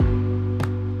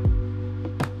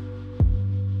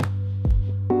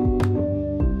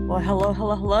Hello,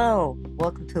 hello, hello.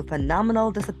 Welcome to Phenomenal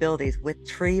Disabilities with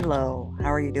Trilo.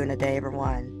 How are you doing today,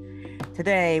 everyone?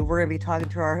 Today, we're going to be talking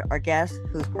to our guest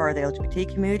who's part of the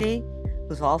LGBT community,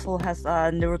 who also has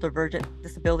neurodivergent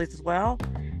disabilities as well.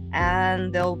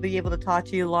 And they'll be able to talk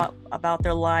to you a lot about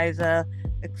their lives,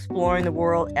 exploring the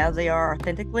world as they are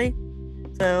authentically.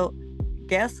 So,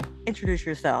 guest, introduce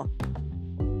yourself.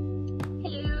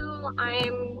 Hello,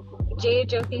 I'm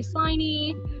Jayajothy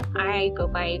Sliney. I go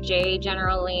by Jay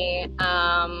generally.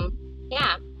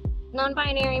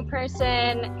 Non-binary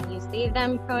person. I use they,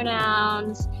 them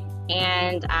pronouns.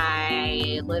 And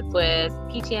I live with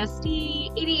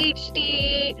PTSD,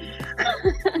 ADHD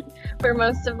for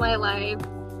most of my life.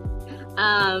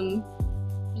 And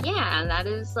that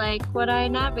is like what I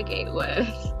navigate with.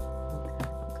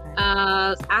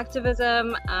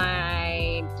 Activism,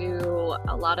 I do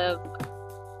a lot of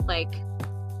like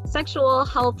sexual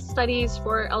health studies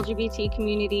for LGBT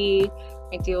community.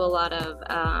 I do a lot of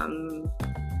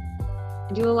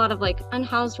like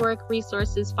unhoused work,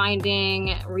 resources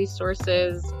finding,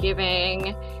 resources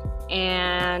giving,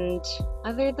 and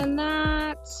other than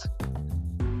that,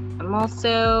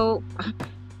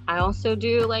 I also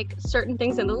do like certain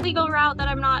things in the legal route that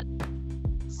I'm not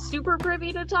super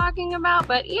privy to talking about,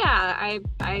 but yeah,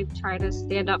 I try to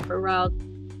stand up for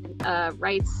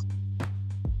rights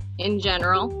in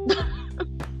general.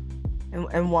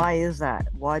 And why is that?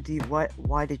 Why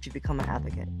did you become an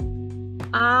advocate?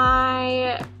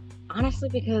 I honestly,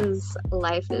 because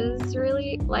life is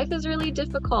really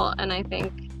difficult, and I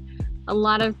think a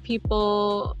lot of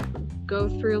people go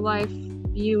through life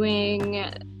viewing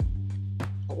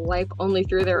life only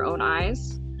through their own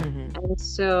eyes. And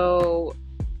so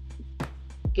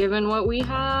given what we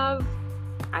have,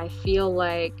 I feel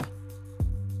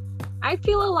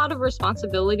a lot of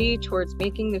responsibility towards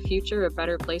making the future a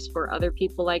better place for other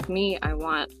people like me.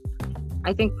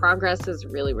 I think progress is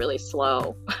really, really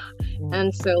slow.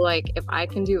 And so like if I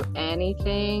can do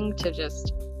anything to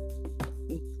just,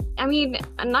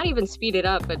 not even speed it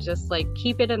up, but just like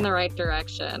keep it in the right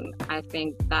direction, I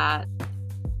think that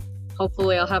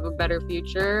hopefully I'll have a better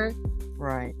future.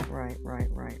 Right.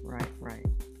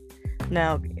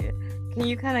 Now, can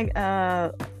you kind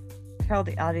of tell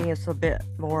the audience a bit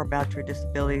more about your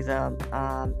disabilities? How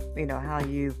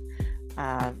you,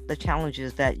 the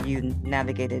challenges that you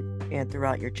navigated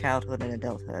throughout your childhood and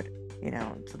adulthood,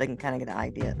 so they can kind of get an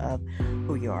idea of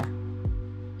who you are.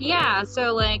 Yeah,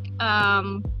 so like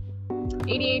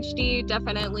ADHD,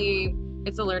 definitely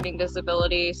it's a learning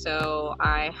disability, so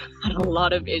I had a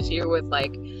lot of issue with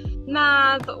like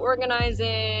math,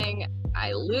 organizing.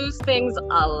 I lose things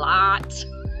a lot.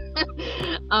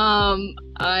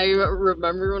 I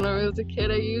remember when I was a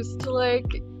kid, I used to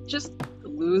like just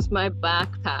lose my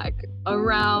backpack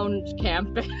around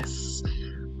campus.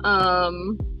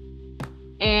 And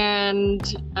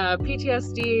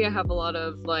PTSD, I have a lot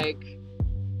of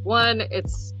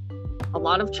it's a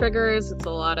lot of triggers, it's a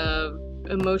lot of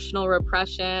emotional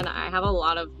repression. I have a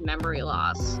lot of memory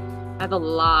loss. And a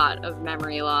lot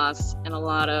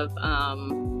of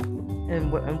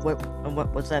And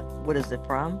what was that? What is it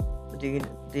from?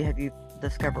 Have you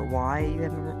discovered why you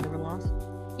have memory loss?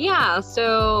 Yeah,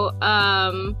 so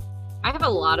I have a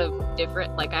lot of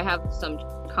different, I have some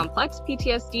complex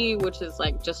PTSD, which is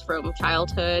like just from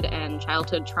childhood and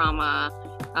childhood trauma,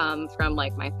 from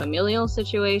like my familial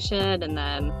situation, and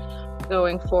then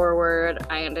going forward,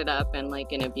 I ended up in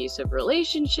like an abusive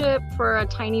relationship for a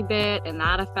tiny bit, and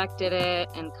that affected it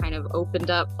and kind of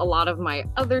opened up a lot of my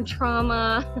other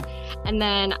trauma. And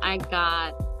then I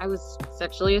was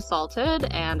sexually assaulted,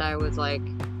 and I was like,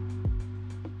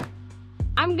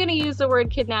 I'm gonna use the word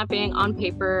kidnapping on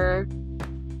paper,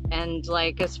 and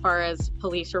like as far as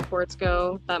police reports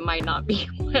go, that might not be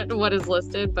what is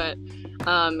listed, but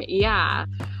yeah.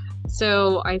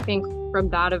 So I think from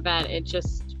that event,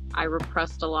 I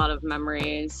repressed a lot of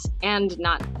memories, and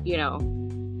not,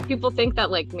 people think that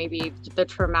like maybe the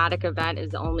traumatic event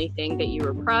is the only thing that you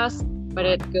repress, but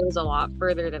it goes a lot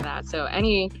further than that. So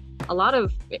a lot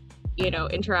of,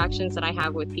 interactions that I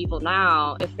have with people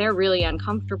now, if they're really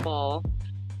uncomfortable,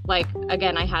 like,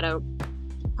 again, I had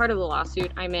part of the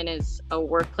lawsuit I'm in is a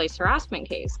workplace harassment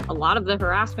case. A lot of the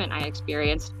harassment I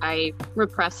experienced, I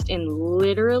repressed in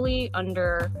literally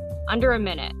under a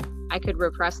minute. I could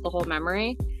repress the whole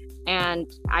memory, and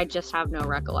I just have no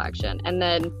recollection. And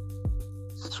then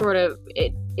sort of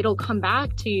it'll come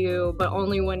back to you, but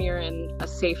only when you're in a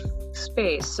safe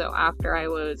space. So after I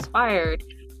was fired,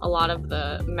 a lot of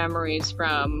the memories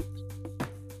from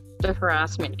the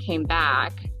harassment came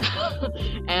back.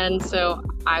 And so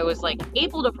I was like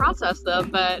able to process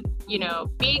them, but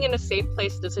being in a safe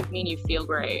place doesn't mean you feel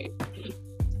great.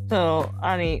 So,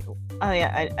 I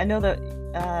know that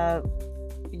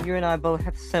you and I both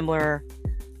have similar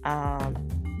um,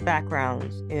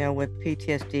 backgrounds, with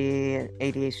PTSD and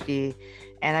ADHD,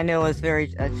 and I know it's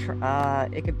very,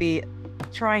 it could be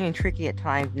trying and tricky at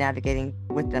times navigating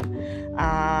with them,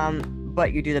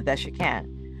 but you do the best you can.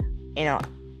 You know,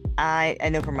 I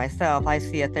know for myself, I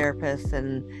see a therapist,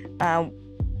 and you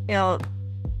know,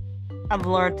 I've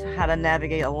learned how to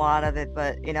navigate a lot of it,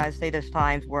 but I say there's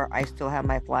times where I still have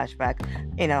my flashback.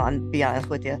 And be honest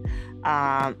with you,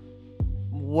 um,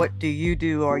 what do you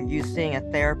do? Are you seeing a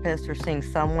therapist or seeing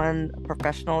someone, a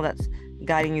professional that's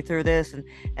guiding you through this, and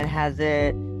has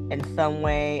it in some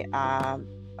way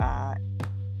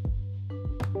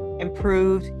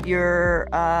improved your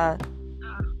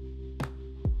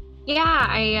Yeah,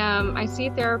 I see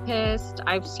therapists.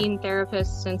 I've seen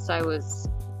therapists since I was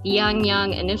young,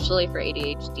 initially for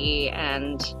ADHD,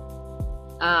 and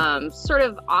sort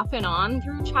of off and on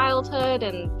through childhood.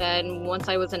 And then once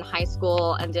I was in high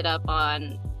school, ended up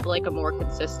on like a more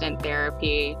consistent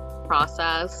therapy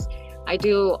process. I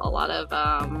do a lot of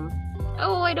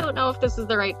I don't know if this is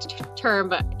the right term,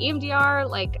 but EMDR,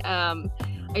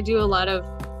 I do a lot of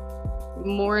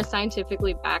more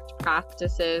scientifically backed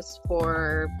practices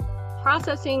for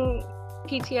processing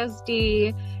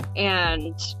PTSD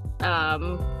and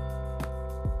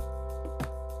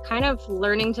kind of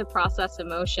learning to process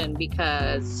emotion,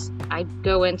 because I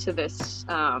go into this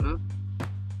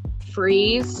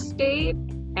freeze state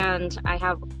and I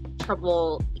have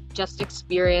trouble just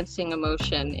experiencing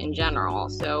emotion in general.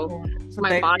 So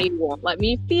my body won't let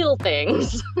me feel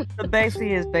things. So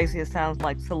basically, it sounds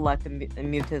like selective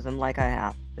mutism, like I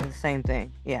have. It's the same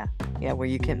thing. Yeah, where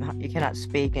you cannot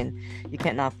speak and you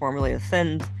cannot formulate a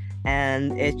sentence,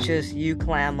 and it's just you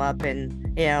clam up,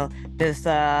 and this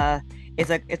it's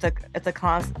a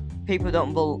constant. People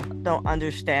don't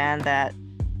understand that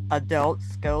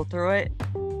adults go through it,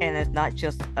 and it's not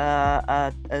just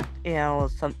a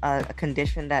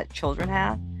condition that children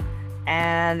have.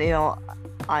 And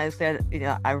honestly,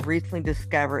 I recently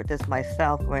discovered this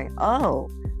myself, going,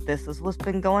 oh, this is what's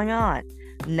been going on.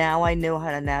 Now I know how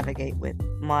to navigate with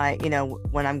my,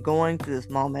 when I'm going through this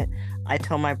moment. I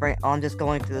tell my brain, oh, I'm just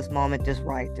going through this moment, just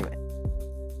ride through it.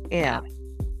 Yeah.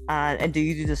 And do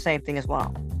you do the same thing as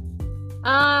well?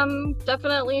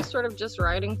 Definitely sort of just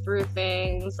writing through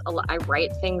things. I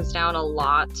write things down a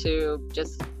lot to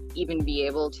just even be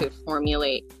able to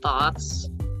formulate thoughts.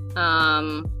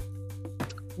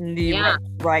 Do you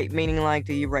write, meaning like,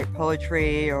 do you write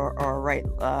poetry or write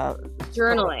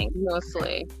journaling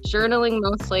mostly? Journaling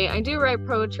mostly. I do write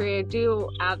poetry. I do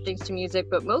add things to music,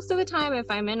 but most of the time, if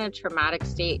I'm in a traumatic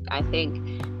state, I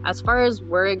think as far as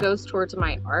where it goes towards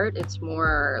my art, it's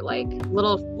more like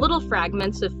little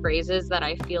fragments of phrases that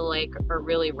I feel like are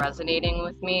really resonating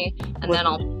with me, and then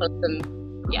I'll put them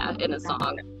in a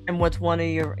song. And what's one of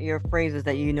your phrases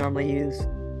that you normally use?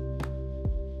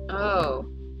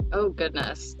 Oh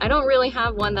goodness. I don't really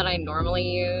have one that I normally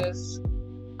use.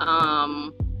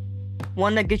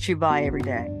 One that gets you by every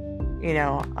day.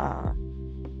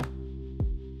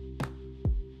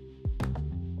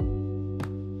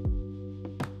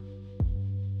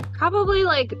 Probably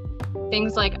like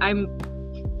things like I'm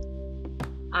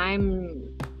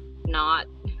not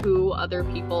who other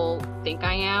people think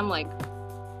I am,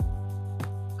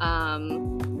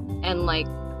 and like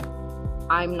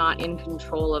I'm not in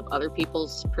control of other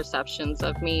people's perceptions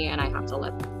of me, and I have to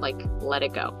let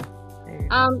it go.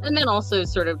 And then also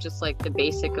sort of just like the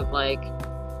basic of like,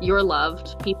 you're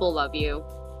loved, people love you,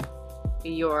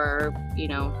 you're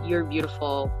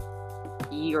beautiful,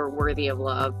 you're worthy of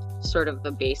love, sort of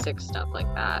the basic stuff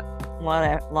like that. A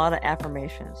lot of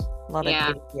affirmations.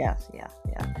 Yes.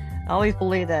 I always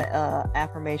believe that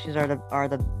affirmations are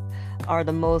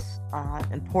the most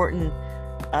important,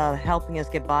 helping us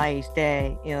get by each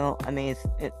day.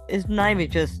 It's not even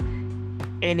just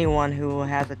anyone who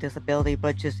has a disability,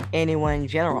 but just anyone in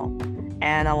general.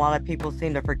 And a lot of people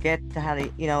seem to forget how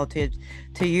to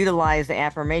utilize the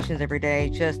affirmations every day,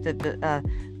 just to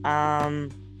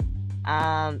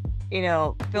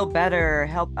feel better,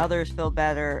 help others feel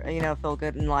better, feel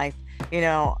good in life.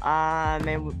 And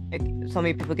so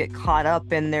many people get caught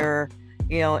up in their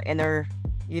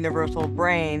universal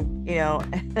brain,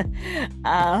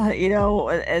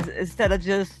 instead of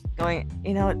just going,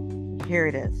 here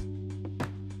it is.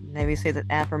 Maybe say the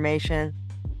affirmation,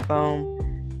 boom.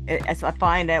 I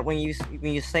find that when you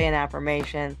say an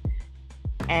affirmation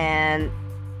and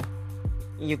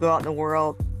you go out in the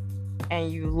world and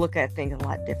you look at things a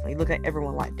lot differently, you look at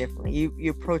everyone a lot differently,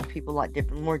 you approach people a lot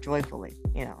differently, more joyfully.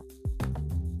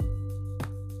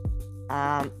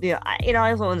 I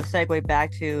also want to segue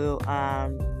back to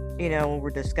when we're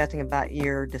discussing about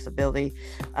your disability,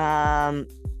 in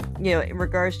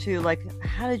regards to like,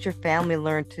 how did your family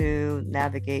learn to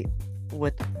navigate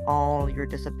with all your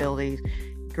disabilities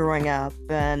growing up,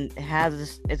 and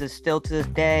is it still to this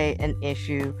day an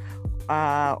issue,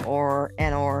 or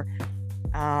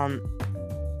um,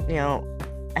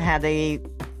 have they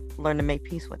learned to make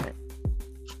peace with it?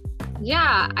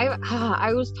 Yeah,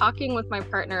 I was talking with my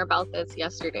partner about this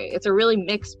yesterday. It's a really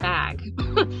mixed bag.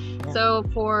 Yeah. So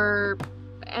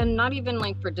and not even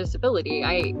like for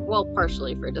disability, well,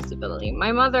 partially for disability.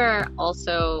 My mother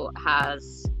also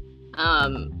has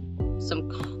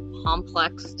some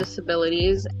complex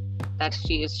disabilities that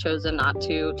she has chosen not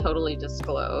to totally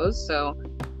disclose. So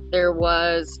there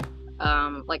was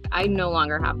like, I no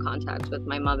longer have contact with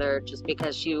my mother just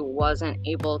because she wasn't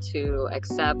able to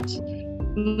accept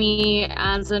me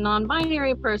as a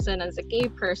non-binary person, as a gay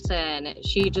person.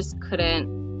 She just couldn't,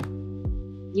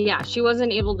 yeah, she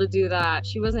wasn't able to do that.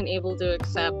 She wasn't able to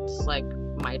accept like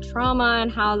my trauma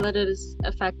and how that has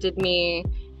affected me.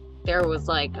 There was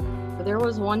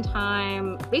one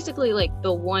time, basically like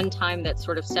the one time that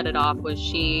sort of set it off was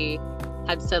she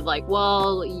had said like,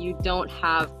 well, you don't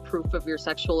have proof of your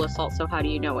sexual assault, so how do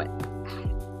you know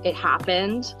it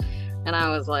happened? And I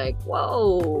was like,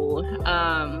 whoa.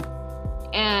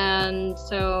 And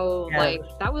so like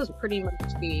that was pretty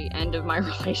much the end of my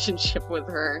relationship with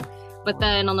her. But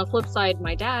then on the flip side,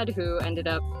 my dad, who ended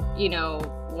up,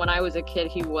 when I was a kid,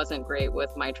 he wasn't great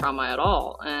with my trauma at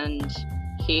all, and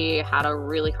he had a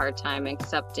really hard time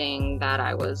accepting that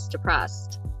I was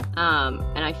depressed.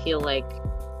 And I feel like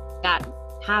that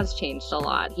has changed a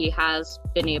lot. He has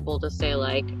been able to say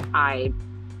like, I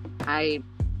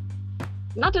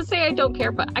not to say I don't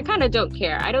care, but I kind of don't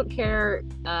care. I don't care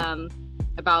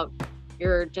about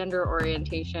your gender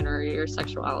orientation or your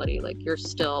sexuality. Like, you're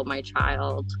still my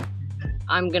child.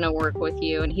 I'm gonna work with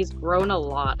you. And he's grown a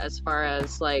lot as far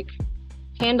as like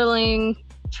handling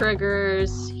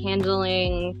triggers,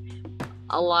 handling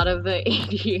a lot of the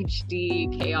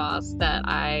ADHD chaos that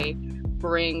I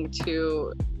bring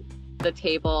to the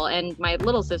table. And my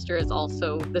little sister is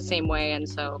also the same way. And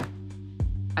so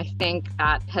I think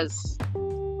that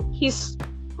he's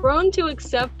grown to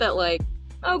accept that like,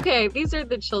 okay, these are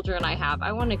the children I have.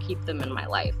 I want to keep them in my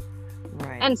life.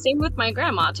 Right. And same with my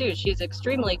grandma too. She's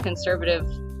extremely conservative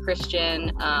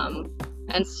Christian.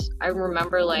 And I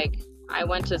remember like I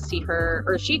went to see her,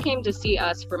 or she came to see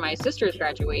us for my sister's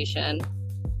graduation.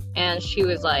 And she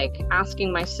was like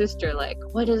asking my sister, like,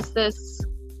 what is this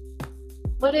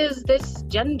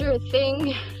gender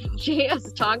thing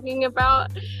Jaya's talking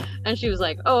about? And she was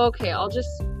like, oh, okay, I'll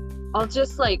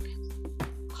just like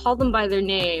call them by their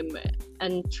name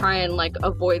and try and like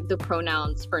avoid the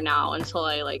pronouns for now until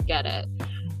I like get it.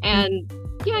 And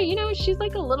yeah, she's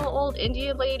like a little old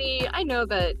Indian lady. I know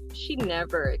that she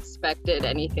never expected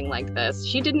anything like this.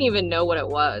 She didn't even know what it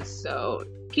was. So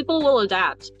people will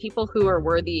adapt. People who are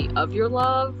worthy of your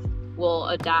love will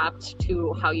adapt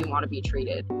to how you want to be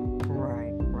treated. Right.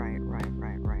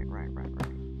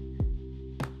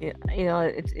 Yeah,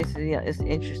 it's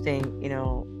interesting,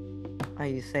 how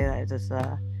you say that. It's just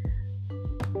how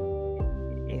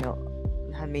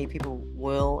many people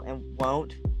will and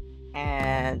won't,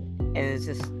 and it's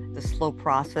just the slow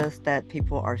process that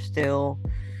people are still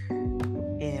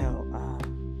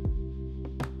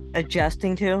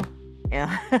adjusting to.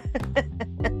 I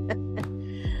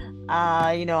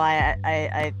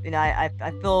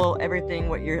feel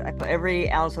everything I feel every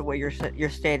ounce of what you're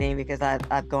stating, because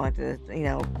I've gone through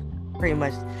pretty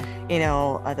much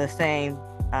the same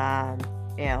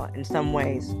in some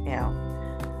ways.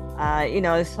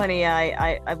 It's funny.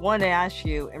 I wanted to ask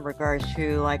you in regards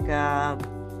to like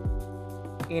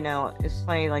it's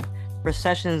funny, like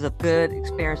recessions of good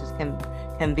experiences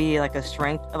can be like a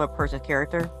strength of a person's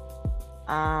character.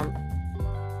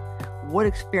 What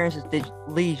experiences did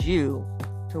lead you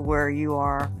to where you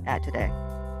are at today?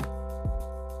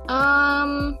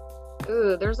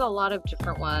 There's a lot of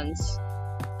different ones.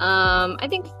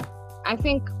 I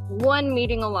think one,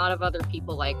 meeting a lot of other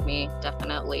people like me,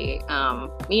 definitely.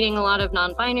 Meeting a lot of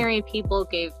non-binary people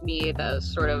gave me the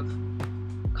sort of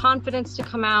confidence to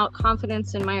come out,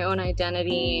 confidence in my own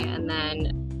identity. And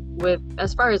then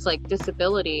as far as like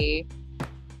disability,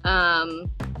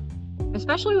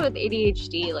 especially with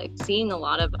ADHD, like seeing a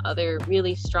lot of other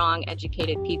really strong,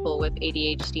 educated people with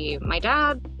ADHD. My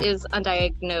dad is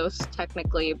undiagnosed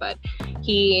technically, but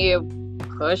he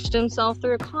pushed himself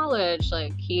through college.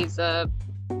 Like he's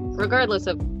regardless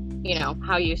of,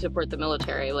 how you support the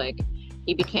military, like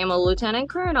he became a lieutenant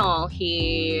colonel.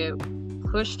 He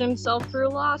pushed himself through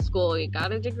law school. He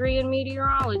got a degree in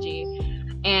meteorology.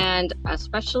 And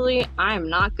especially, I'm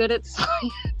not good at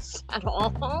science at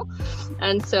all.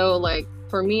 And so, like,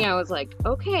 for me, I was like,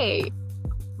 okay,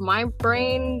 my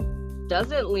brain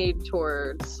doesn't lead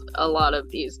towards a lot of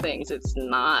these things.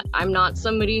 I'm not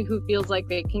somebody who feels like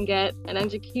they can get an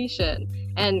education.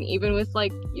 And even with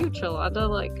like you, Cholanda,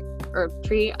 like, or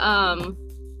Tree,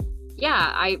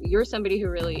 you're somebody who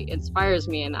really inspires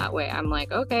me in that way. I'm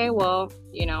like, okay, well,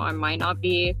 I might not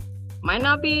be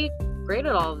great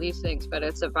at all of these things, but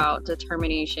it's about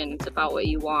determination. It's about what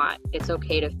you want. It's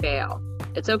okay to fail.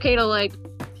 It's okay to like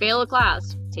fail a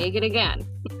class, take it again.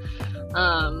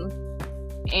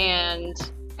 And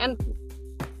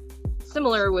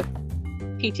similar with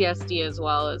PTSD as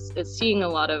well is seeing a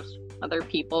lot of other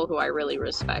people who I really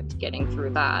respect getting through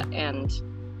that. And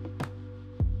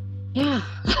yeah.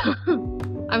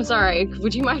 I'm sorry.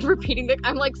 Would you mind repeating that?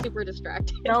 I'm like super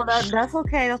distracted. No, that's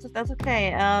okay. That's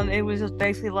okay. It was just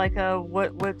basically like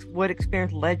what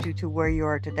experience led you to where you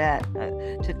are today,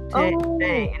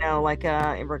 today. Like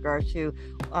in regards to,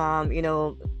 um, you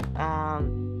know,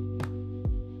 um,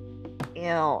 you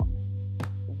know,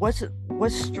 what's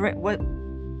strength, what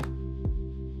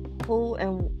who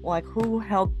and like who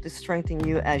helped to strengthen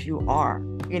you as you are.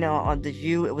 It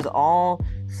was all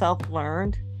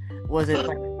self-learned? Was it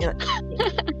like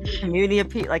community of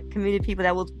people?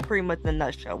 That was pretty much the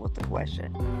nutshell with the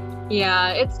question.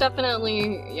 It's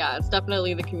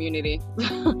definitely the community.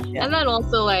 Yeah. And then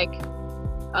also like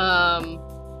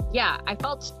I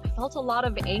felt a lot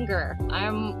of anger.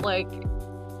 I'm like,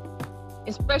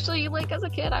 especially like as a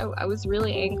kid, I was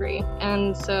really angry.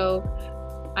 And so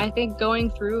I think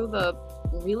going through the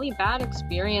really bad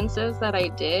experiences that I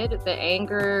did, the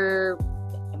anger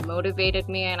motivated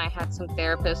me, and I had some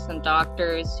therapists and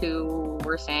doctors who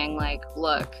were saying like,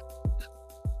 look,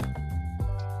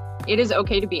 it is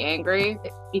okay to be angry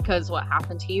because what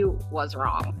happened to you was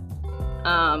wrong.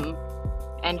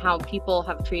 And how people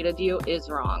have treated you is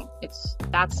wrong.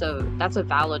 That's a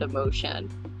valid emotion.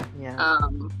 Yeah.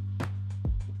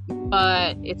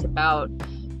 But it's about,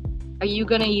 are you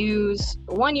gonna use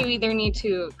one? You either need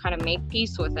to kind of make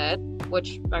peace with it,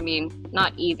 which I mean,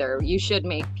 not either. You should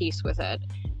make peace with it.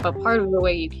 But part of the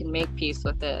way you can make peace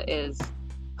with it is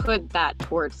put that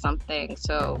towards something.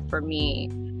 So for me,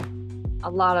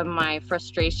 a lot of my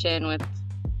frustration with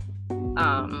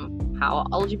how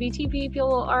LGBT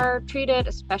people are treated,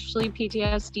 especially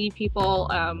PTSD people,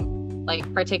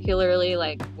 like particularly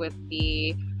like with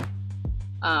the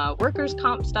workers'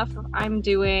 comp stuff I'm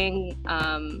doing,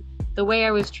 the way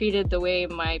I was treated, the way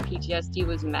my PTSD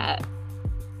was met,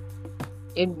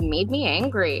 it made me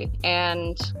angry.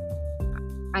 And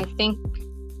I think,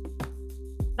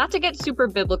 not to get super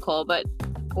biblical, but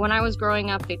when I was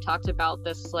growing up, they talked about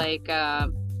this like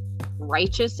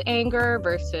righteous anger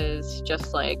versus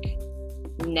just like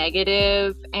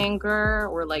negative anger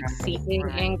or like seething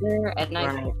anger. And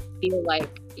I feel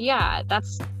like, yeah,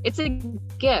 it's a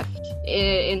gift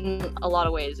in a lot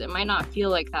of ways. It might not feel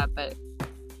like that, but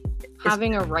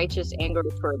having a righteous anger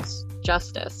towards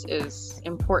justice is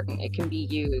important. It can be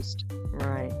used.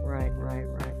 Right.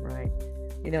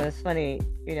 It's funny,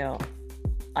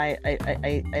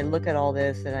 I look at all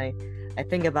this and I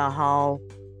think about how,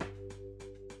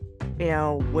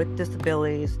 with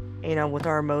disabilities, with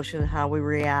our emotions, how we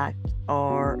react,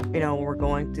 or, when we're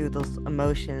going through those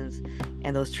emotions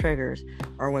and those triggers,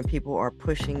 or when people are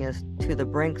pushing us to the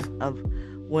brinks of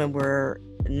when we're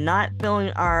not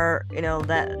feeling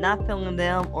not feeling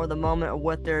them or the moment of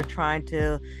what they're trying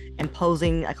to I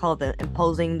call it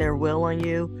imposing their will on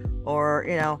you, or,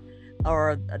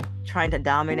 or trying to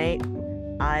dominate.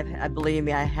 I believe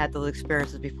me, I had those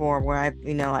experiences before where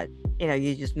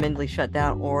you just mentally shut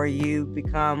down, or you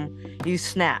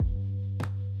snap.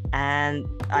 And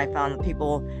I found that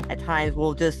people at times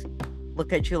will just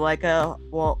look at you like,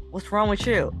 well, what's wrong with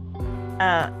you?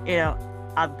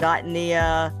 I've gotten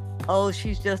the, oh,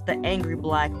 she's just the angry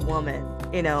black woman,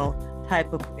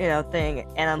 type of, thing.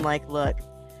 And I'm like, look,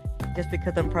 just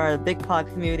because I'm part of the big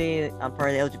POC community, I'm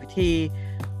part of the LGBT,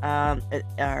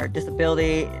 or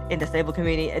disability and disabled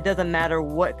community, it doesn't matter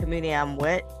what community I'm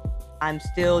with. I'm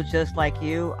still just like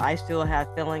you. I still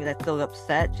have feelings. I feel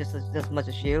upset just as much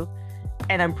as you.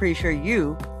 And I'm pretty sure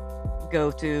you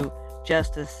go through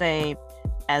just the same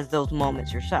as those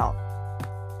moments yourself.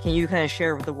 Can you kind of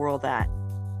share with the world that?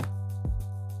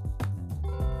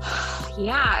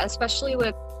 Yeah, especially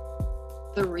with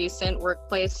the recent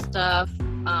workplace stuff.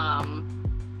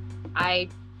 I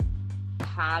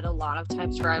had a lot of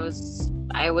times where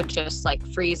I would just like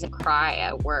freeze and cry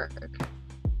at work.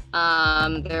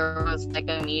 There was like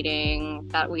a meeting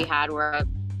that we had where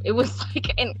it was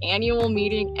like an annual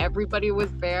meeting, everybody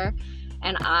was there,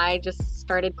 and I just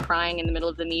started crying in the middle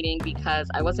of the meeting because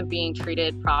I wasn't being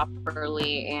treated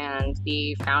properly, and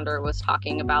the founder was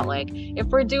talking about like, if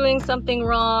we're doing something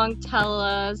wrong, tell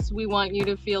us, we want you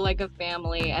to feel like a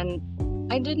family. And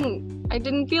I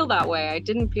didn't feel that way. I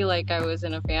didn't feel like I was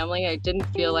in a family. I didn't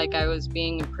feel like I was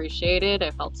being appreciated.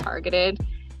 I felt targeted.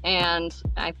 And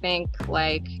I think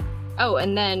like, oh,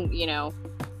 and then, you know,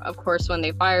 of course, when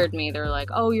they fired me, they're like,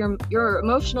 oh, you're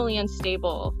emotionally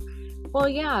unstable. Well,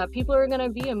 yeah, people are going to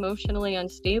be emotionally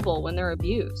unstable when they're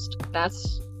abused.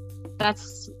 That's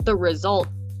the result,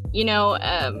 you know,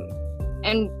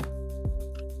 and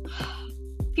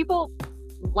people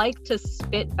like to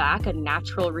spit back a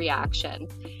natural reaction,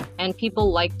 and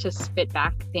people like to spit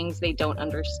back things they don't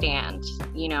understand.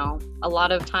 You know, a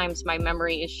lot of times my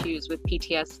memory issues with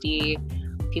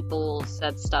PTSD, people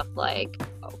said stuff like,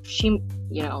 oh, she,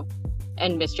 you know,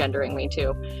 and misgendering me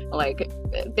too, like,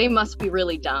 they must be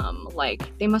really dumb,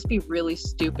 like they must be really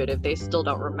stupid if they still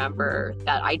don't remember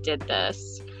that I did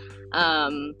this.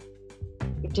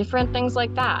 Different things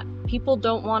like that. People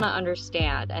don't want to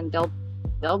understand, and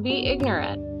they'll be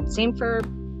ignorant. Same for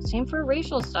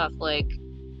racial stuff. Like,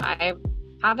 I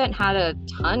haven't had a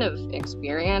ton of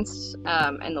experience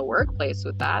in the workplace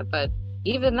with that, but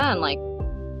even then, like,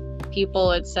 people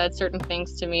had said certain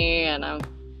things to me, and I've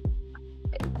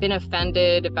been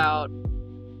offended about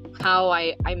how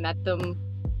I met them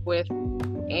with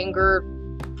anger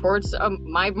towards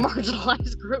my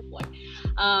marginalized group.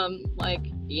 Like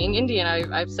being Indian,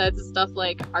 I've said stuff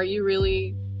like, are you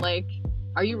really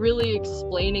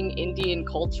explaining Indian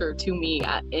culture to me,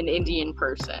 an Indian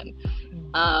person?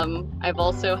 I've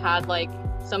also had like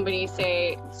somebody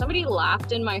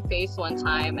laughed in my face one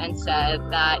time and said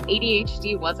that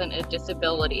ADHD wasn't a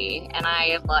disability, and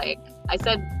I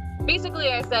said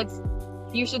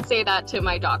you should say that to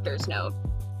my doctor's note.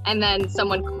 And then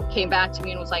someone came back to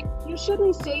me and was like, you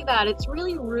shouldn't say that, it's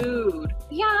really rude.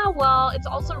 Yeah, well, it's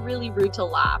also really rude to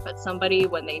laugh at somebody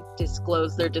when they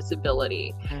disclose their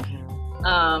disability.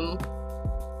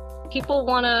 People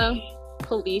want to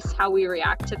police how we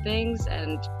react to things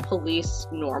and police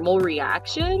normal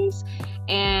reactions,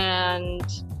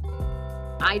 and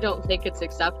I don't think it's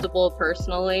acceptable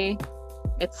personally.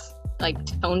 It's like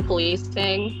tone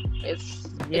policing. They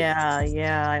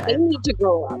need to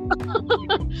grow up.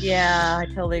 Yeah, I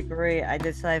totally agree. I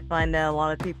find that a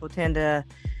lot of people tend to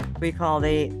recall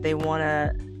they want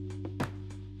to,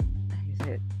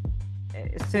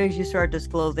 as soon as you start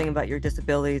disclosing about your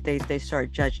disabilities, they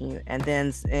start judging you, and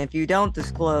then if you don't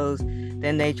disclose,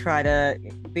 then they try to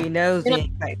be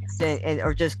nosy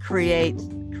or just create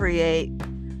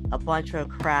a bunch of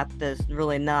crap that's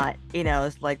really not, you know.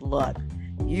 It's like, look,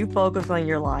 you focus on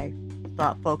your life,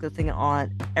 stop focusing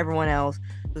on everyone else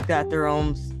who's got their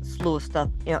own slew of stuff,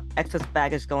 you know, excess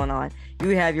baggage going on. You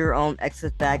have your own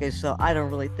excess baggage, so I don't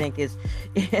really think it's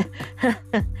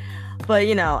but,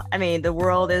 you know, I mean, the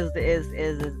world is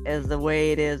the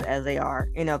way it is, as they are.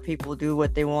 You know, people do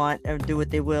what they want or do what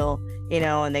they will, you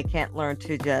know, and they can't learn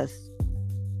to just,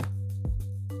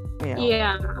 you know.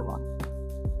 Yeah.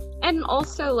 And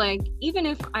also, like, even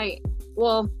if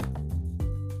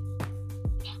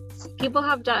people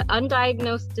have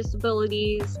undiagnosed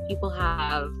disabilities, people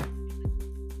have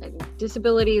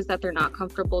disabilities that they're not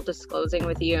comfortable disclosing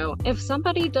with you. If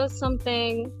somebody does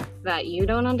something that you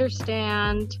don't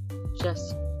understand,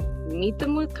 just meet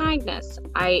them with kindness.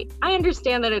 I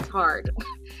understand that it's hard,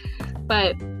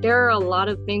 but there are a lot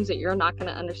of things that you're not going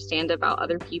to understand about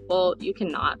other people. You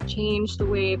cannot change the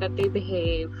way that they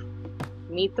behave.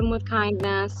 Meet them with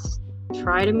kindness.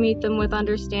 Try to meet them with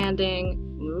understanding.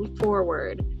 Move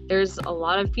forward. There's a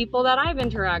lot of people that I've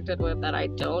interacted with that I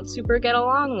don't super get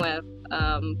along with.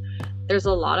 There's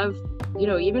a lot of, you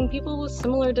know, even people with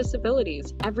similar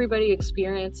disabilities. Everybody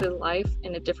experiences life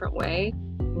in a different way.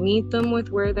 Meet them with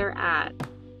where they're at.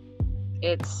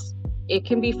 It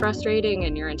can be frustrating,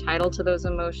 and you're entitled to those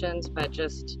emotions, but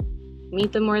just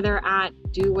meet them where they're at.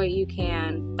 Do what you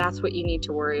can. That's what you need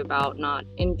to worry about, not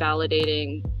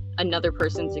invalidating another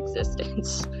person's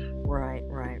existence. Right.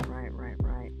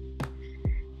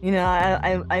 You know,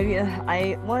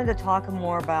 I wanted to talk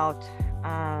more about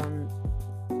a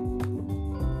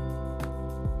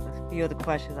few of the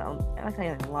questions. I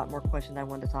think a lot more questions I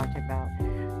wanted to talk to you about.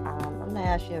 I'm going to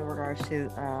ask you in regards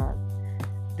to,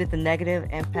 did the negative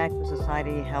impact of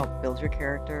society help build your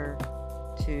character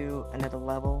to another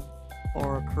level,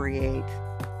 or create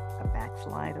a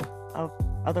backslide of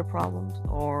other problems,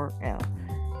 or, you know,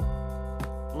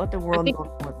 let the world know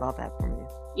more about that from you?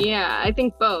 Yeah, I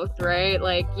think both, right?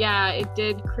 Like, yeah, it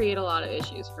did create a lot of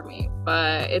issues for me,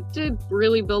 but it did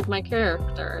really build my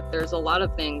character. There's a lot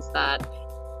of things that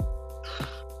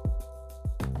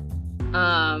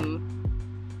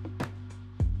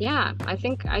Yeah, I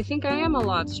think I am a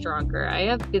lot stronger. I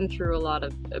have been through a lot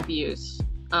of abuse.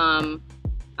 Um,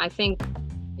 I think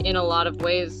in a lot of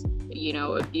ways,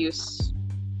 abuse,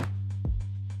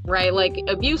 right? Like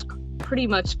abuse pretty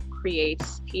much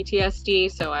creates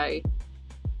PTSD, so I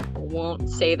won't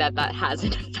say that that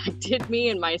hasn't affected me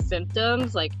and my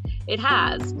symptoms. Like it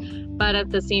has. But at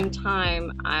the same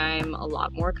time, I'm a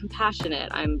lot more compassionate.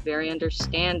 I'm very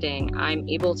understanding. I'm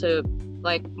able to,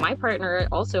 like, my partner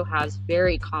also has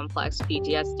very complex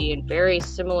PTSD and very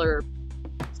similar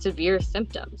severe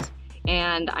symptoms.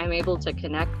 And I'm able to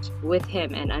connect with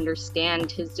him and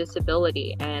understand his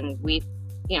disability. And we've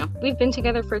been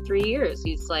together for 3 years.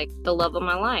 He's like the love of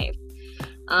my life.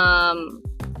 Um,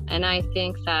 and I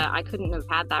think that I couldn't have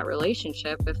had that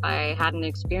relationship if I hadn't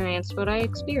experienced what I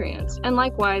experienced. And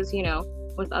likewise,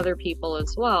 with other people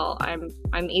as well, I'm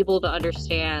able to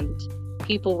understand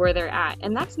people where they're at.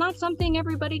 And that's not something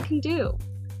everybody can do.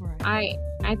 Right.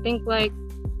 I think like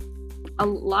a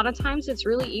lot of times it's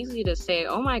really easy to say,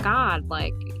 oh my God,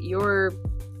 like you're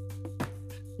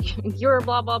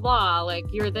blah blah blah, like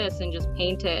you're this, and just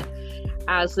paint it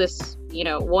as this,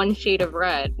 one shade of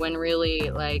red, when really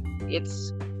like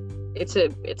it's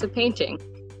a painting.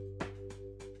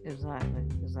 Exactly.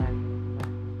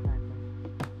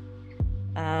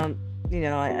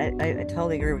 I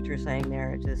totally agree with what you're saying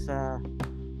there. It just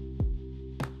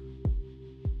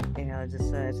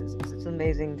it's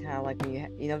amazing how, like,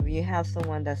 when when you have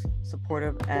someone that's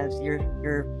supportive as your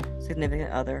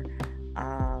significant other,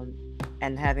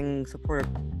 and having supportive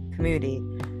community,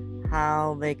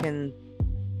 how they can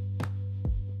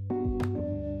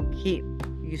keep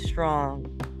you strong,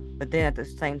 but then at the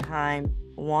same time,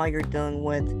 while you're dealing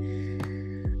with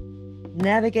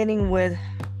navigating with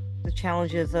the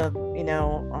challenges of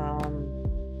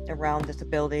around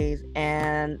disabilities,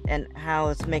 and how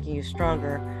it's making you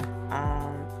stronger.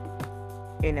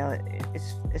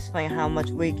 It's funny how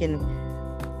much we can.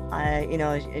 As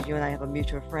you and I have a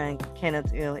mutual friend,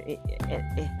 Kenneth.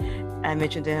 I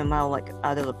mentioned to him how, like,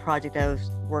 there was a project I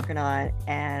was working on,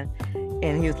 and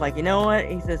he was like, you know what?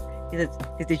 He says,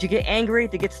 did you get angry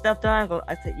to get stuff done?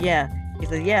 I said, yeah. He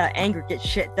said, yeah, anger gets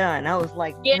shit done. I was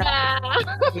like, Yeah.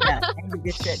 Yeah, anger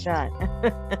gets shit done.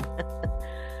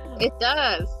 It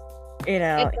does.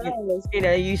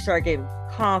 You start getting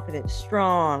confident,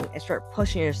 strong, and start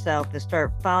pushing yourself, and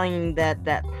start finding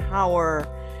that power,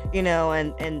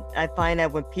 and I find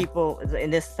that when people,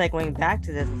 and this segueing back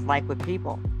to this, is like with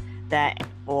people that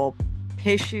will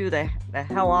piss you the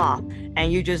hell off,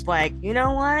 and you just like, you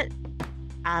know what?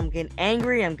 I'm getting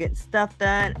angry, I'm getting stuff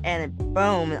done, and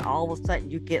boom, and all of a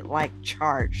sudden you get like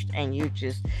charged, and you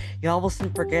all of a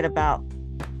sudden forget about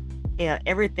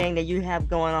everything that you have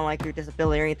going on, like your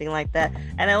disability or anything like that.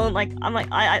 And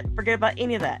I forget about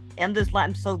any of that. I'm just like,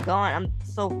 I'm so gone, I'm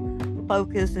so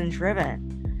focused and driven.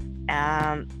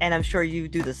 And I'm sure you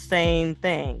do the same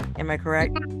thing. Am I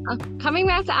correct? Coming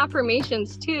back to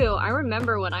affirmations too, I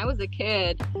remember when I was a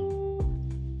kid,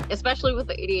 especially with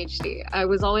the ADHD, I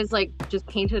was always like just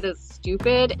painted as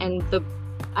stupid, and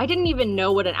I didn't even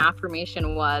know what an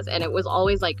affirmation was, and it was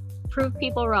always like, prove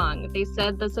people wrong. If they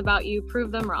said this about you,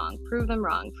 prove them wrong, prove them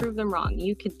wrong, prove them wrong.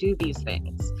 You could do these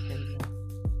things.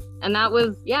 And that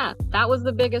was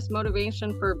the biggest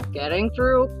motivation for getting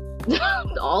through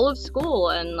all of school,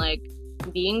 and like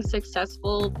being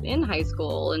successful in high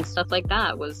school and stuff like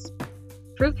that, was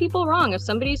prove people wrong. If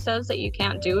somebody says that you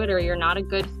can't do it or you're not a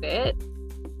good fit,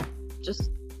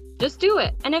 just do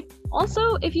it. And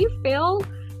if you fail,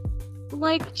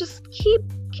 like, just keep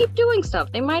doing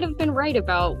stuff. They might have been right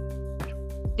about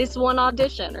this one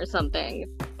audition or something,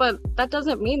 but that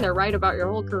doesn't mean they're right about your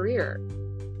whole career.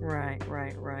 Right.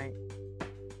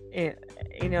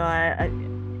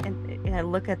 I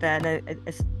look at that, and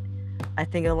I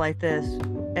think of like this: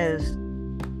 as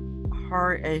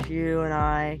hard as you and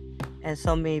I and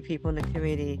so many people in the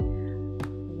community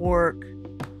work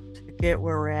to get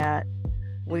where we're at,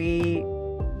 we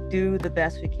do the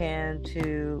best we can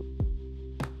to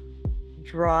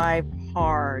drive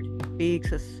hard, be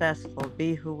successful,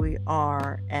 be who we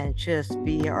are, and just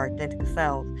be our authentic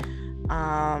self.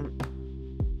 And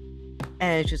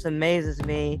it just amazes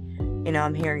me,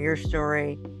 I'm hearing your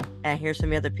story, and hear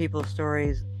some other people's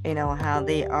stories, how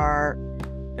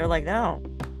they're like, no,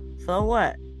 so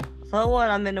what?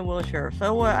 I'm in a wheelchair.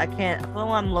 So what? I can't. So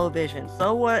I'm low vision.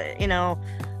 So what? I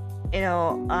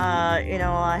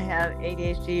have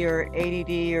ADHD or ADD,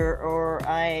 or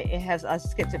it has a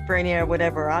schizophrenia or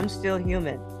whatever. I'm still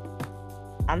human.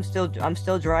 I'm still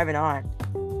driving on,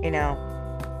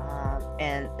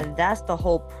 and that's the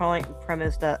whole point and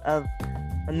premise of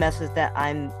the message that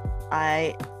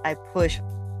I push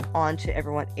on to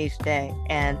everyone each day.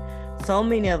 And so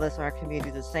many of us in our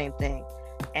community do the same thing.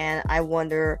 And I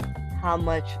wonder how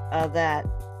much of that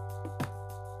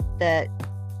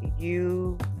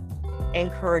you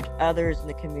encourage others in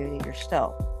the community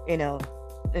yourself,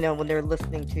 when they're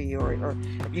listening to you, or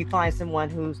if you find someone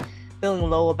who's feeling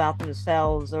low about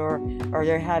themselves, or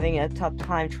they're having a tough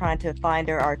time trying to find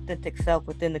their authentic self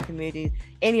within the community,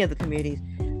 any of the communities,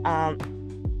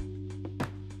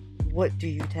 what do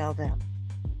you tell them?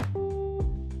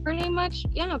 Pretty much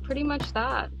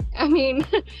that. I mean,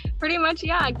 pretty much,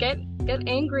 yeah, get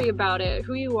angry about it.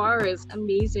 Who you are is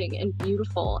amazing and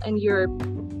beautiful, and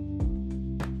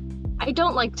I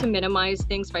don't like to minimize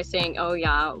things by saying, oh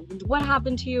yeah, what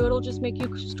happened to you, it'll just make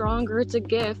you stronger, it's a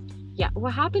gift. Yeah,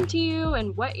 what happened to you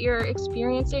and what you're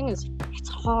experiencing it's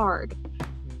hard,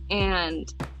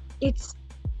 and it's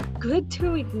good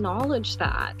to acknowledge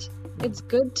that. It's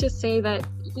good to say that,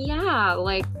 yeah,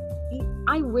 like,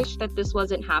 I wish that this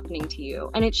wasn't happening to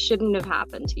you, and it shouldn't have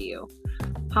happened to you.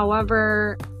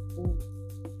 However,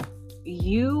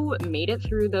 you made it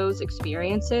through those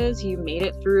experiences. You made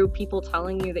it through people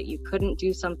telling you that you couldn't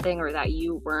do something, or that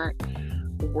you weren't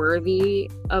worthy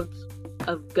of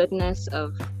goodness,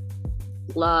 of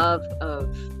love,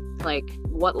 of like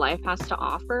what life has to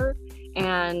offer,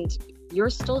 and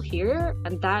you're still here,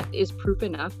 and that is proof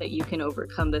enough that you can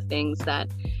overcome the things that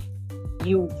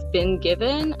you've been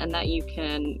given, and that you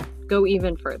can go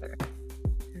even further.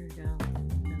 There you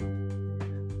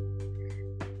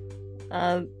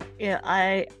go. Yeah,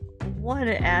 I wanted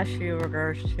to ask you in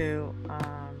regards to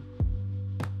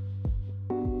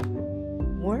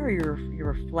what are your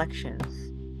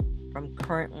reflections from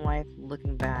current life,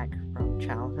 looking back from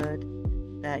childhood,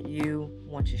 that you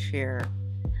want to share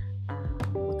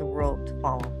with the world to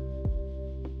follow?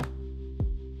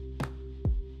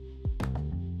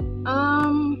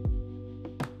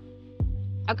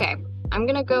 Okay, I'm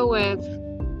gonna go with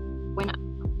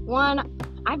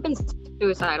I've been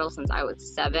suicidal since I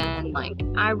was 7. Like,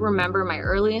 I remember my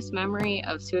earliest memory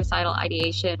of suicidal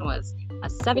ideation was a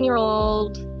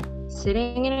 7-year-old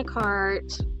sitting in a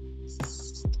cart.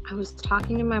 I was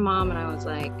talking to my mom, and I was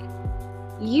like,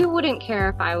 you wouldn't care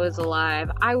if I was alive.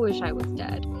 I wish I was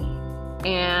dead.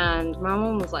 And my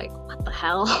mom was like, what the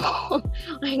hell?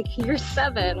 Like, you're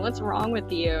 7. What's wrong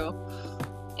with you?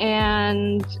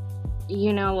 And,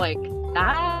 like,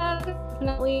 that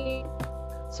definitely,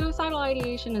 suicidal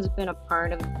ideation has been a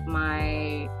part of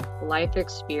my life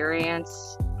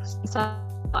experience since I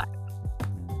was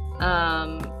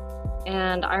 5.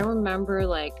 And I remember,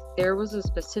 like, there was a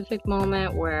specific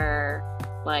moment where,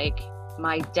 like,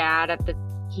 my dad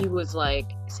he was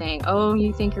like saying, oh,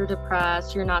 you think you're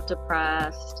depressed? You're not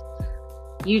depressed.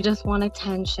 You just want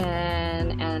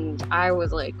attention. And I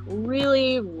was like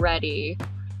really ready.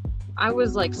 I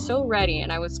was like so ready,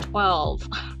 and I was 12.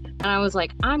 And I was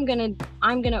like, I'm gonna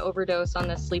overdose on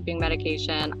this sleeping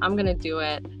medication. I'm gonna do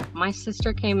it. My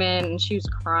sister came in, and she was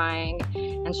crying,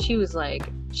 and she was like,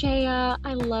 Jaya,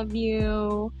 I love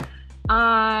you.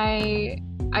 I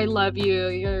love you.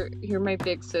 You're my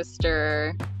big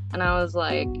sister. And I was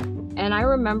like, and I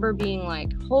remember being like,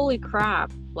 holy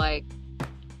crap, like,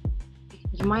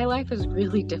 my life is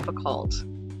really difficult,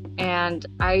 and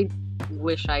I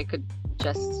wish I could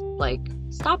just like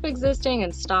stop existing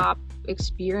and stop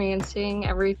experiencing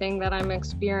everything that I'm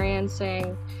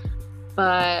experiencing.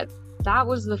 But that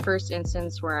was the first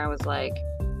instance where I was like,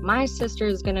 my sister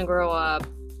is gonna grow up,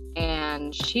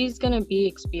 and she's gonna be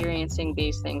experiencing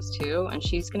these things too, and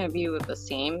she's gonna be with the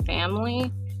same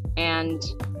family, and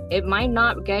it might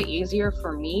not get easier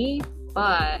for me,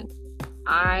 but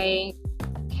I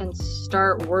can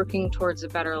start working towards a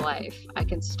better life. I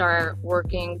can start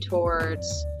working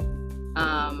towards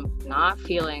not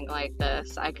feeling like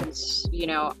this. I can,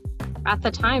 at the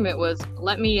time it was,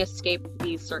 let me escape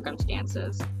these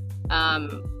circumstances.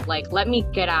 Like, let me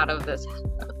get out of this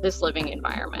living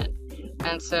environment.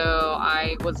 And so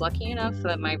I was lucky enough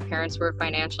that my parents were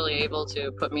financially able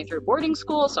to put me through boarding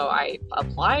school. So I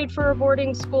applied for a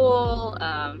boarding school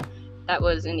that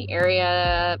was in the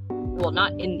area. Well,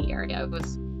 not in the area. It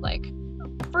was like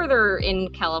further in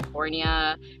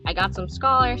California. I got some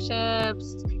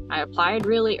scholarships. I applied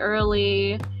really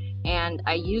early, and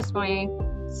I used my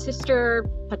sister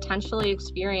potentially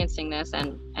experiencing this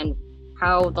and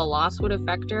how the loss would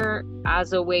affect her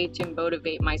as a way to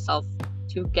motivate myself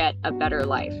to get a better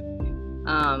life.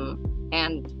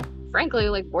 And frankly,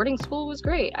 like, boarding school was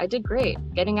great. I did great.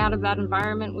 Getting out of that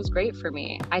environment was great for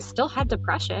me. I still had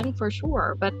depression for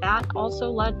sure, but that also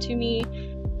led to me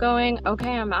going,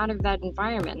 okay, I'm out of that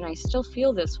environment, and I still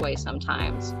feel this way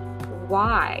sometimes.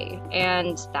 Why?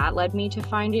 And that led me to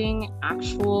finding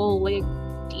actual like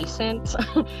decent.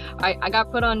 I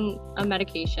got put on a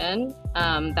medication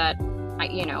that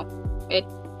it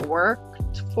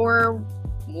worked for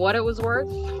what it was worth.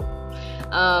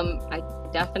 I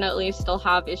definitely still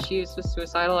have issues with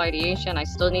suicidal ideation. I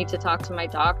still need to talk to my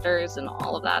doctors and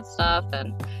all of that stuff,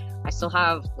 and I still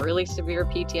have really severe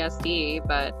PTSD,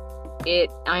 but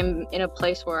I'm in a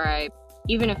place where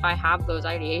even if I have those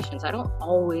ideations, I don't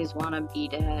always want to be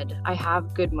dead. I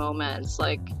have good moments.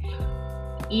 Like,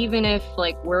 even if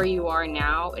like where you are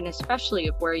now, and especially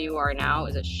if where you are now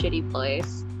is a shitty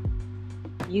place,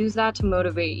 use that to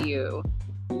motivate you.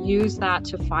 Use that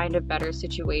to find a better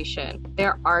situation.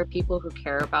 There are people who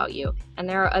care about you, and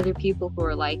there are other people who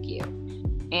are like you.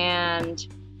 And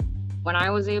when I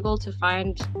was able to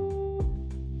find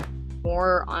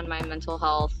more on my mental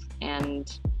health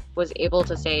and was able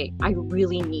to say, I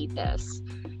really need this,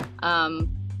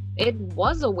 it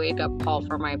was a wake-up call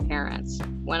for my parents.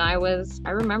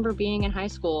 I remember being in high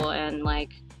school, and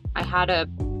like I had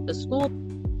the school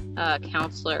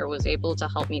counselor was able to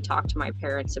help me talk to my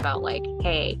parents about like,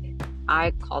 hey,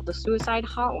 I called the suicide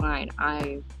hotline.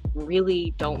 I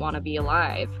really don't want to be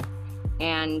alive.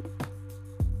 And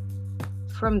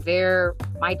from there,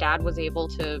 my dad was able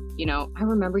to, I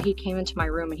remember he came into my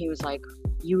room and he was like,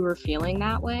 you were feeling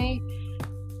that way?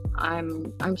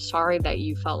 I'm sorry that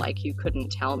you felt like you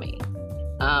couldn't tell me.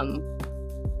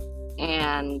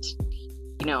 And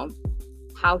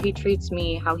how he treats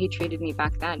me, how he treated me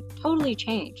back then totally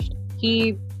changed.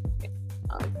 He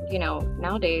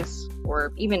nowadays,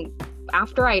 or even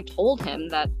after I told him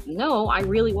that no, I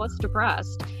really was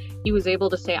depressed, he was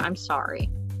able to say, I'm sorry.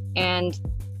 And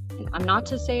I'm not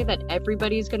to say that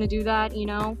everybody's going to do that.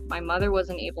 My mother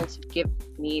wasn't able to give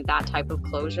me that type of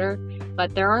closure,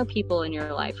 but there are people in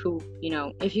your life who,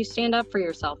 if you stand up for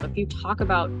yourself, if you talk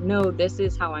about, no, this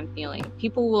is how I'm feeling,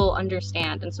 people will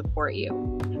understand and support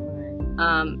you.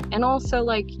 And also,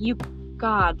 like, you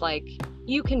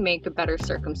can make a better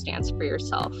circumstance for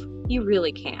yourself. You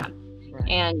really can. Right.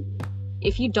 And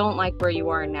if you don't like where you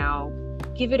are now,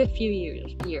 give it a few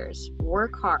years,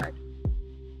 work hard.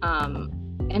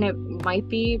 And it might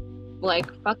be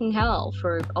like fucking hell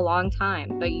for a long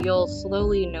time, but you'll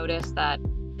slowly notice that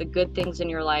the good things in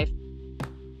your life,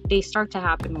 they start to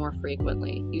happen more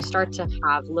frequently. You start to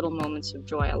have little moments of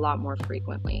joy a lot more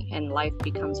frequently, and life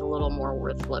becomes a little more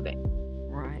worth living.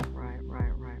 Right.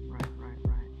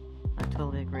 I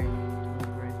totally agree.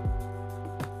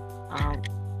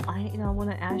 I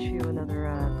want to ask you another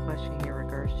question here in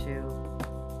regards to,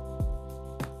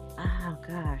 oh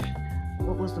gosh,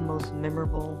 what was the most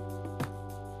memorable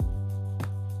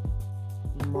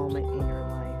moment in your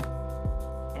life,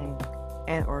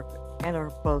 or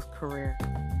both career?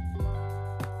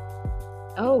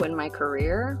 Oh, in my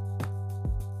career?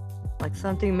 Like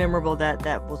something memorable that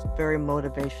was very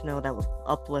motivational, that was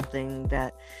uplifting,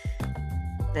 that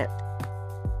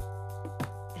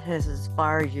has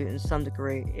inspired you in some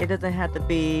degree. It doesn't have to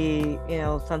be,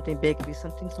 something big. It could be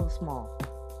something so small.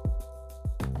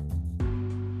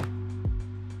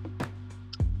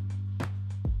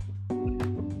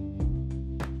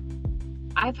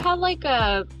 I've had like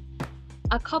a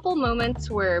couple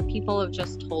moments where people have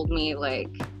just told me,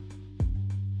 like,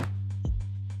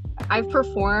 I've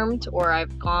performed or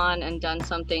I've gone and done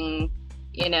something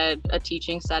in a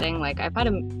teaching setting. Like, I've had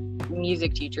a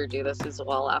music teacher do this as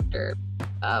well after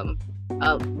a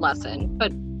lesson,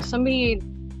 but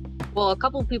a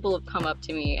couple people have come up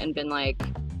to me and been like,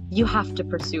 you have to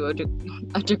pursue a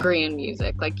degree in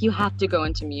music. Like, you have to go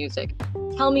into music.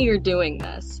 Tell me you're doing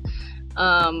this.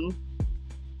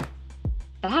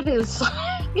 That is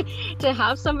to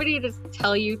have somebody to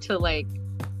tell you to, like,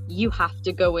 you have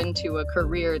to go into a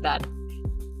career that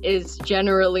is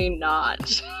generally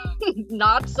not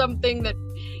something that,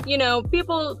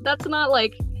 people, that's not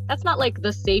like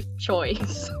the safe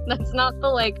choice. That's not the,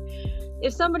 like,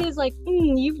 if somebody's like,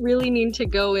 you really need to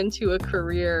go into a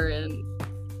career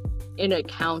in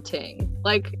accounting,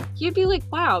 like, you'd be like,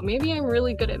 wow, maybe I'm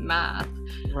really good at math.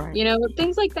 Right.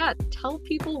 Things like that. Tell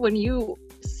people when you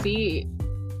see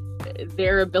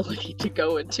their ability to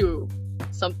go into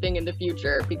something in the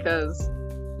future, because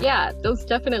those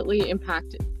definitely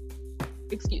impacted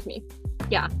me.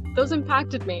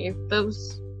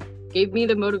 Those gave me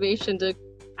the motivation to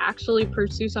actually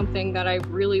pursue something that I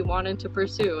really wanted to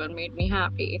pursue and made me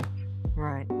happy.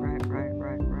 Right.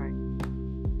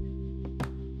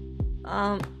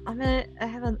 I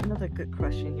have another good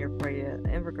question here for you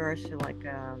in regards to, like,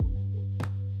 I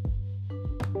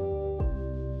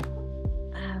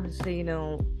would say,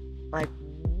 like,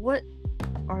 what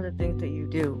are the things that you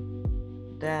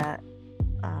do that,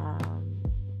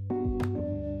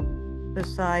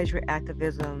 besides your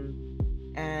activism,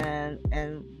 and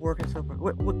work and so forth.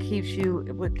 What keeps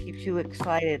you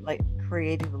excited, like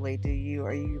creatively?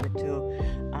 Are you into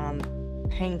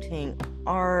painting,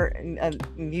 art,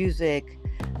 music,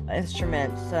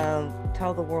 instruments?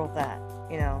 Tell the world that,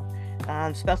 you know,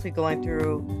 especially going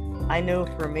through. I know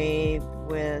for me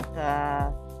with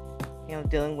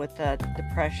dealing with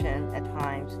depression at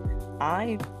times,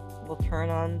 I will turn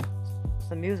on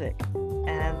some music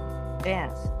and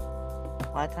dance.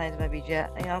 A lot of times it might be jazz.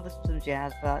 I'll listen to some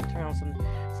jazz, but I'll turn on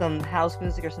some house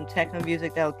music or some techno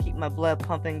music that will keep my blood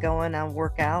pumping going. I'll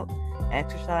work out,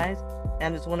 exercise. And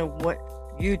I'm just wondering what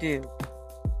you do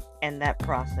in that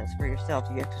process for yourself.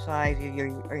 Do you exercise? Are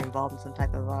you involved in some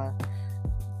type of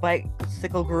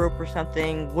bicycle group or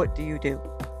something? What do you do?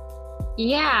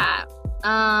 Yeah.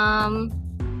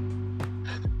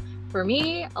 For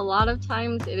me, a lot of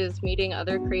times it is meeting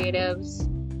other creatives.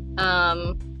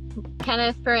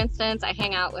 Kenneth, for instance, I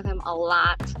hang out with him a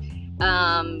lot.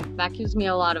 That gives me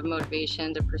a lot of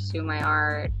motivation to pursue my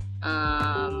art.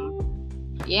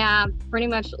 Yeah, pretty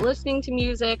much listening to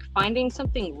music, finding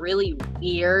something really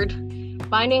weird,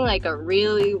 finding like a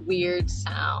really weird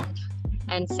sound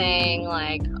and saying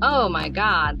like, oh my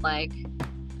God, like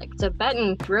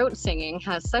Tibetan throat singing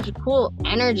has such a cool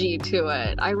energy to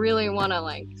it. I really want to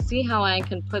like see how I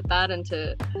can put that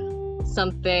into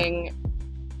something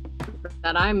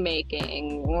that I'm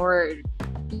making. Or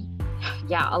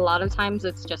yeah, a lot of times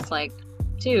it's just like,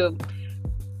 dude,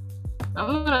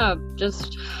 I'm gonna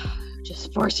just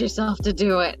force yourself to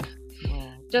do it.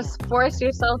 Yeah, Just force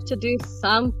yourself to do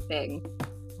something.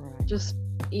 right. Just,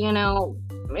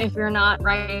 if you're not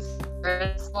right or in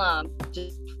a slump,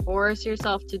 just force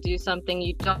yourself to do something.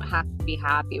 You don't have to be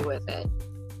happy with it.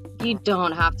 You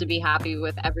don't have to be happy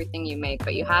with everything you make,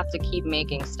 but you have to keep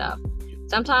making stuff.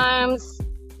 Sometimes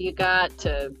you got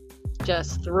to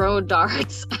just throw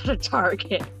darts at a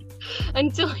target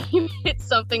until you hit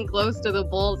something close to the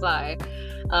bullseye.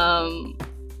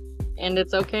 And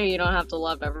it's okay. You don't have to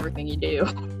love everything you do.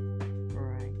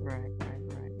 Right.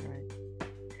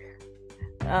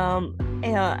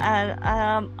 And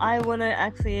I want to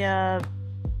actually,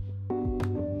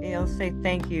 say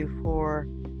thank you for,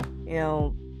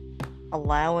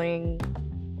 allowing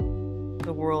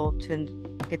the world to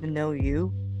get to know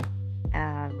you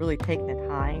and really taking the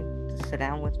time to sit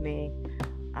down with me.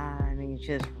 I mean,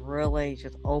 just really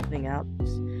just opening up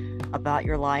about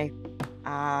your life,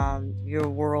 your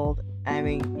world. I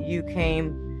mean, you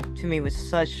came to me with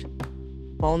such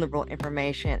vulnerable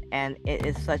information, and it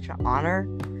is such an honor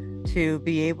to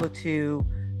be able to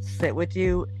sit with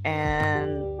you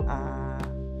and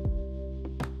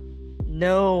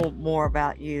know more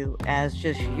about you as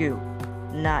just you,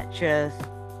 not just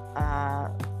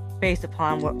based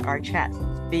upon what our chats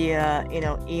via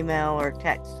email or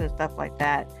text and stuff like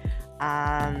that.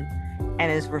 And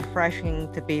it's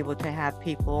refreshing to be able to have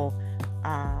people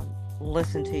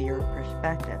listen to your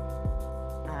perspective.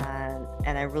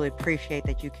 And I really appreciate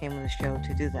that you came on the show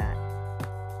to do that.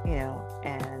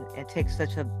 And it takes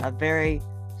such a very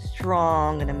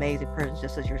strong and amazing person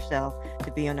just as yourself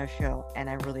to be on our show. And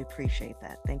I really appreciate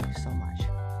that. Thank you so much.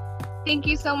 Thank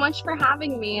you so much for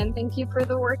having me, and thank you for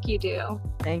the work you do.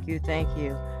 Thank you.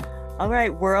 All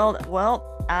right, world. Well,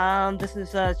 this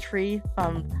is Tree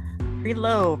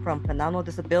Low from Phenomenal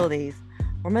Disabilities.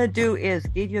 What I'm gonna do is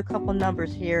give you a couple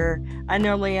numbers here. I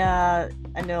know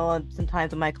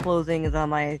sometimes my closing is on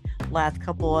my last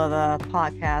couple of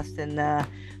podcasts and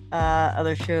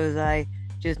other shows. I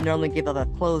just normally give a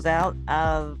closeout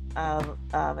of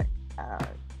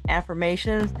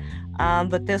affirmations.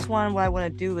 But this one, what I want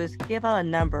to do is give out a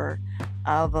number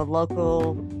of a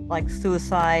local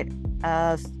suicide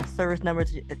service number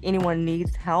if anyone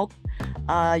needs help.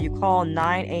 You call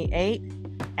 988.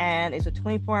 And it's a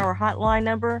 24-hour hotline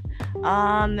number.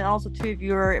 And also, too, if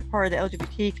you're part of the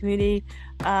LGBT community,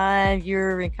 if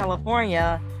you're in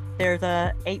California, there's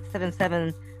a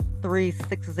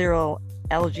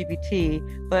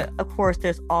 877-360-LGBT. But of course,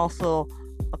 there's also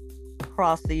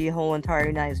across the whole entire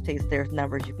United States, there's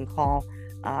numbers you can call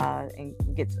and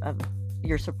get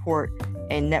your support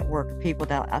and network of people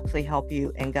that will actually help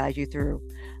you and guide you through.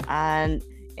 And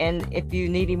if you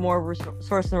need any more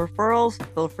resources and referrals,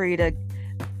 feel free to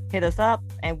hit us up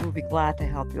and we'll be glad to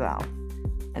help you out.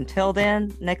 Until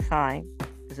then, next time,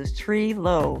 this is Tree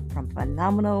Low from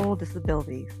Phenomenal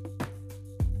Disabilities.